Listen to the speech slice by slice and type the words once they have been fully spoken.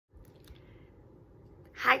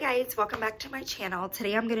Hi guys, welcome back to my channel.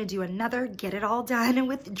 Today I'm gonna do another Get It All Done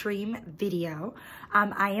with Dream video.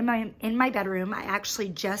 I am in my bedroom. I actually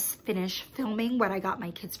just finished filming what I got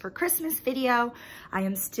my kids for Christmas video. I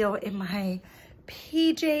am still in my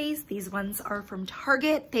PJs. These ones are from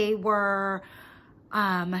Target. They were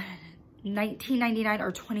 $19.99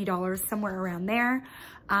 or $20, somewhere around there.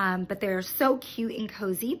 But they're so cute and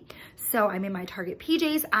cozy. So I'm in my Target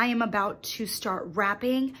PJs. I am about to start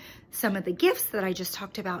wrapping some of the gifts that I just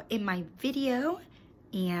talked about in my video.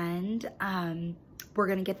 And we're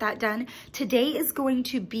gonna get that done. Today is going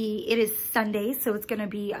to be, it is Sunday, so it's gonna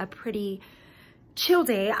be a pretty chill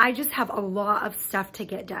day. I just have a lot of stuff to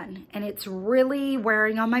get done and it's really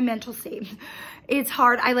wearing on my mental state. It's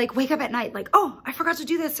hard. I like wake up at night like, oh, I forgot to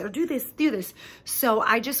do this or do this. So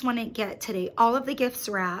I just want to get today all of the gifts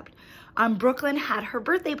wrapped. Brooklyn had her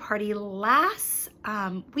birthday party last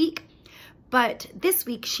week, but this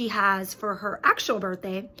week she has for her actual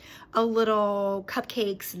birthday a little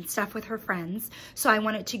cupcakes and stuff with her friends. So I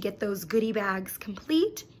wanted to get those goodie bags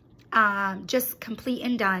complete. Just complete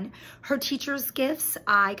and done. Her teacher's gifts,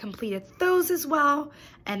 I completed those as well,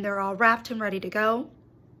 and they're all wrapped and ready to go.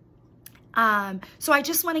 So I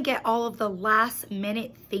just want to get all of the last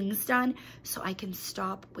minute things done so I can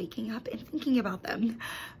stop waking up and thinking about them.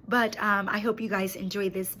 But I hope you guys enjoy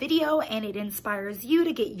this video and it inspires you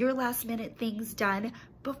to get your last minute things done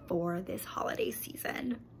before this holiday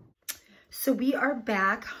season. So we are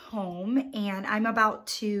back home and I'm about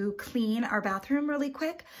to clean our bathroom really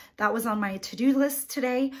quick. That was on my to-do list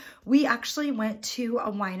today. We actually went to a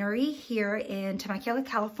winery here in Temecula,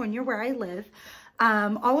 California, where I live.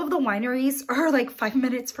 All of the wineries are like 5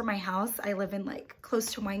 minutes from my house. I live in like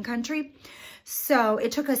close to wine country. So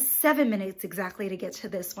it took us 7 minutes exactly to get to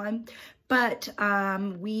this one. But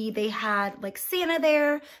they had like Santa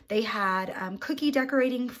there. They had cookie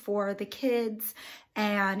decorating for the kids.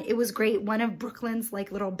 And it was great. One of Brooklyn's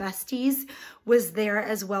like little besties was there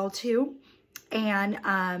as well too.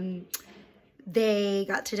 And they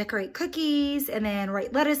got to decorate cookies and then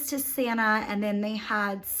write letters to Santa. And then they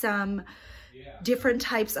had some different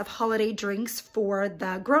types of holiday drinks for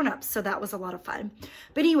the grown-ups. So that was a lot of fun.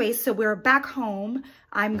 But anyway, so we're back home.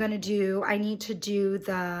 I need to do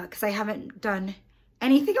because I haven't done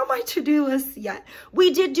anything on my to-do list yet.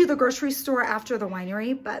 We did do the grocery store after the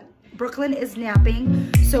winery, but Brooklyn is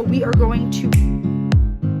napping. So we are going to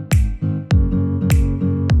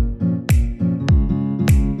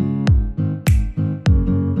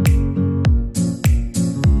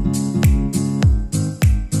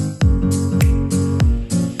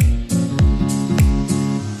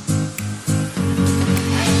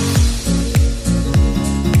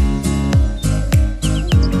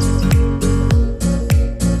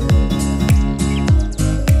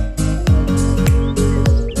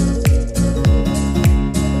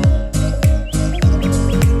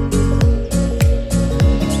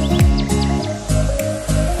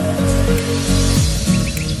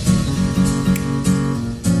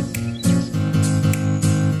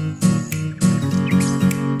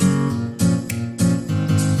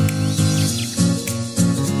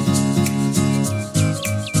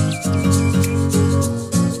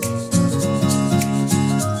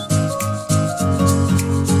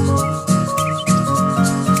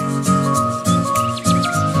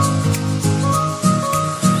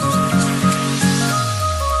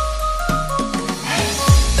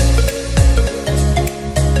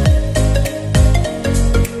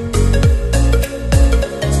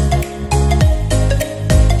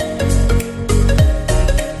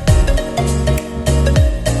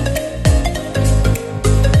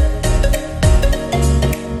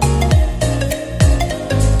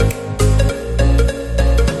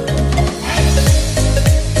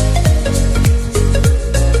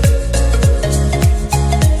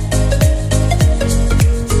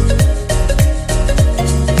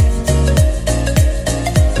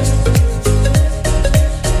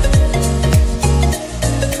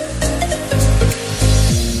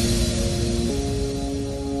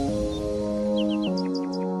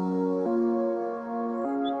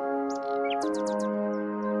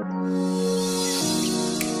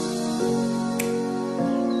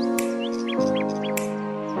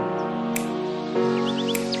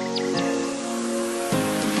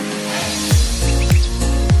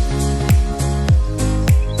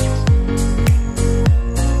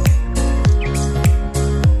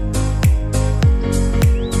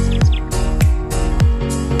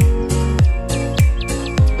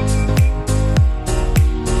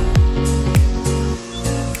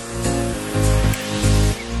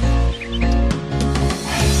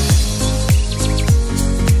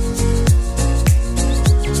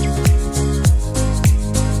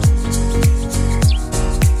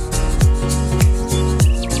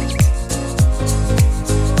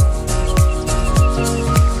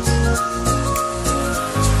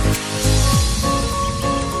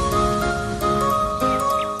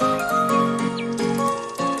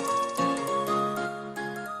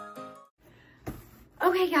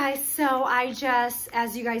Okay guys, so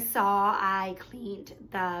as you guys saw, I cleaned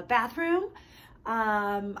the bathroom.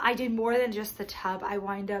 I did more than just the tub. I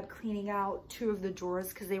wound up cleaning out 2 of the drawers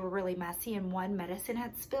because they were really messy and one medicine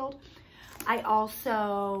had spilled.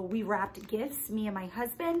 We wrapped gifts, me and my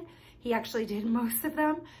husband. He actually did most of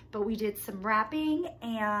them, but we did some wrapping,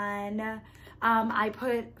 and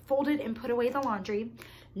I folded and put away the laundry.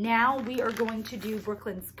 Now we are going to do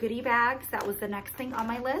Brooklyn's goodie bags. That was the next thing on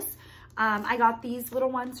my list. I got these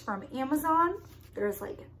little ones from Amazon. There's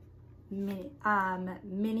like Minnie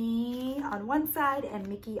on one side and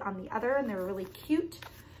Mickey on the other, and they're really cute.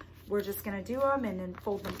 We're just gonna do them and then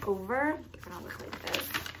fold them over. They're gonna look like this.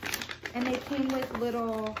 And they came with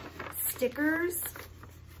little stickers.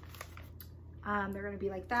 They're gonna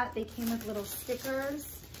be like that. They came with little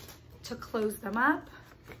stickers to close them up.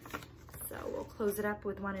 So we'll close it up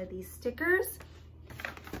with one of these stickers.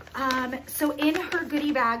 So in her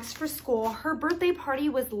goodie bags for school, her birthday party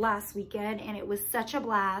was last weekend and it was such a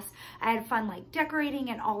blast. I had fun like decorating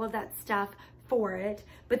and all of that stuff for it,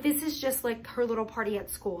 but this is just like her little party at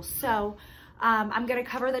school. So I'm gonna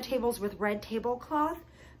cover the tables with red tablecloth,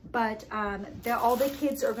 but all the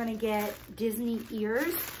kids are gonna get Disney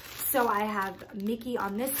ears. So I have Mickey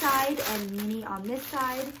on this side and Minnie on this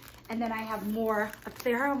side, and then I have more up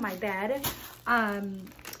there on my bed.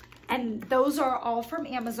 And those are all from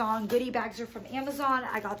Amazon. Goodie bags are from Amazon.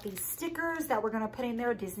 I got these stickers that we're gonna put in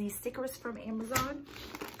there, Disney stickers from Amazon.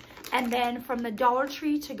 And then from the Dollar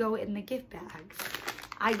Tree to go in the gift bags,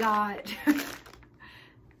 I got,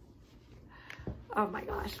 oh my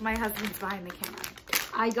gosh, my husband's behind the camera.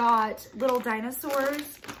 I got little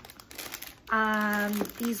dinosaurs,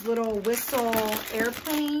 these little whistle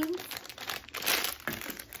airplanes,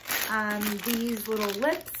 these little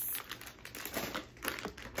lips,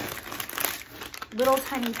 little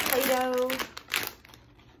tiny Play-Doh,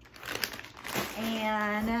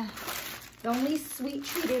 and the only sweet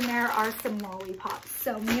treat in there are some lollipops.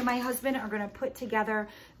 So me and my husband are gonna put together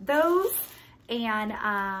those, and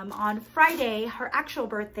on Friday, her actual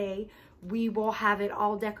birthday, we will have it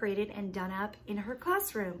all decorated and done up in her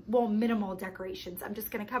classroom. Well, minimal decorations. I'm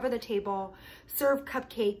just gonna cover the table, serve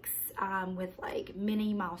cupcakes with like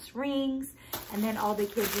Minnie Mouse rings, and then all the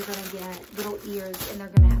kids are gonna get little ears and they're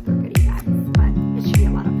gonna have their goodie bags. But it should be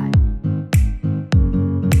a lot of fun.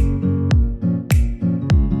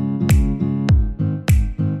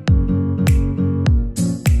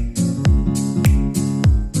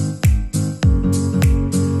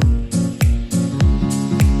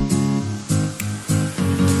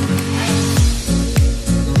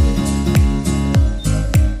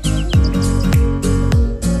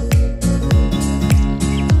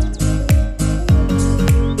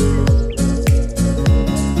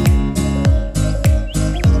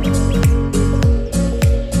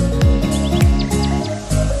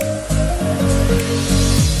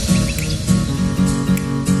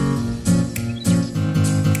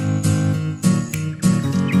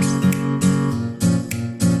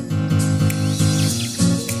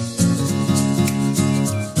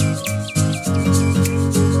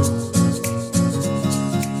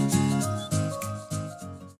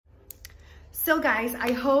 So guys,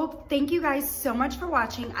 thank you guys so much for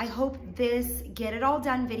watching. I hope this get it all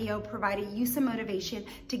done video provided you some motivation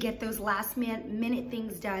to get those last minute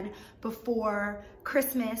things done before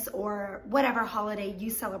Christmas or whatever holiday you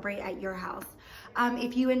celebrate at your house.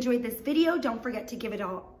 If you enjoyed this video, don't forget to give it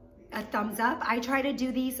a thumbs up. I try to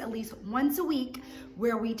do these at least once a week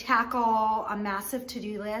where we tackle a massive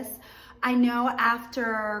to-do list. I know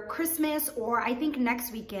after Christmas, or I think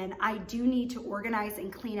next weekend, I do need to organize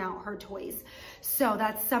and clean out her toys. So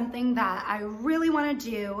that's something that I really want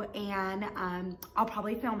to do, and I'll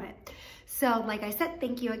probably film it. So like I said,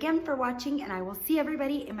 thank you again for watching, and I will see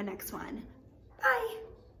everybody in my next one. Bye.